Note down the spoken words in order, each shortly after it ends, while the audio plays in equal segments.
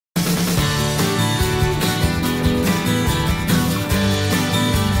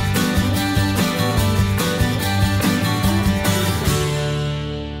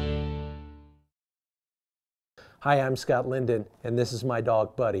Hi, I'm Scott Linden, and this is my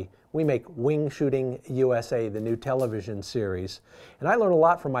dog, Buddy. We make Wing Shooting USA, the new television series, and I learn a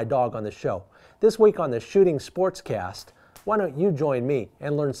lot from my dog on the show. This week on the Shooting Sportscast, why don't you join me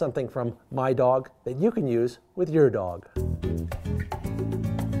and learn something from my dog that you can use with your dog.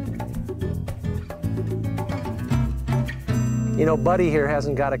 You know, Buddy here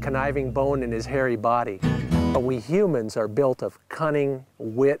hasn't got a conniving bone in his hairy body, but we humans are built of cunning,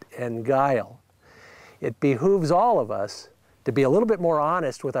 wit, and guile. It behooves all of us to be a little bit more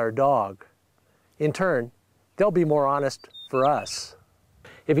honest with our dog. In turn, they'll be more honest for us.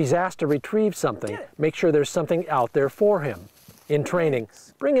 If he's asked to retrieve something, make sure there's something out there for him. In training,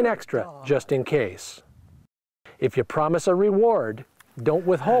 bring an extra just in case. If you promise a reward, don't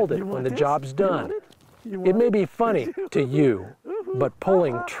withhold it when the job's done. It may be funny to you, but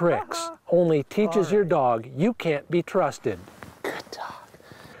pulling tricks only teaches your dog you can't be trusted. Good dog.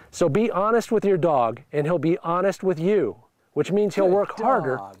 So be honest with your dog, and he'll be honest with you, which means he'll work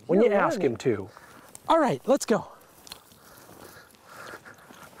harder when you ask him to. All right, let's go.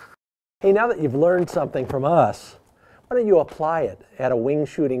 Hey, now that you've learned something from us, why don't you apply it at a wing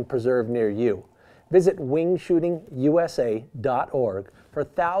shooting preserve near you? Visit wingshootingusa.org for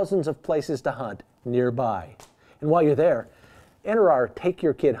thousands of places to hunt nearby. And while you're there, enter our Take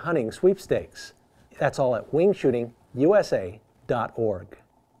Your Kid Hunting sweepstakes. That's all at wingshootingusa.org.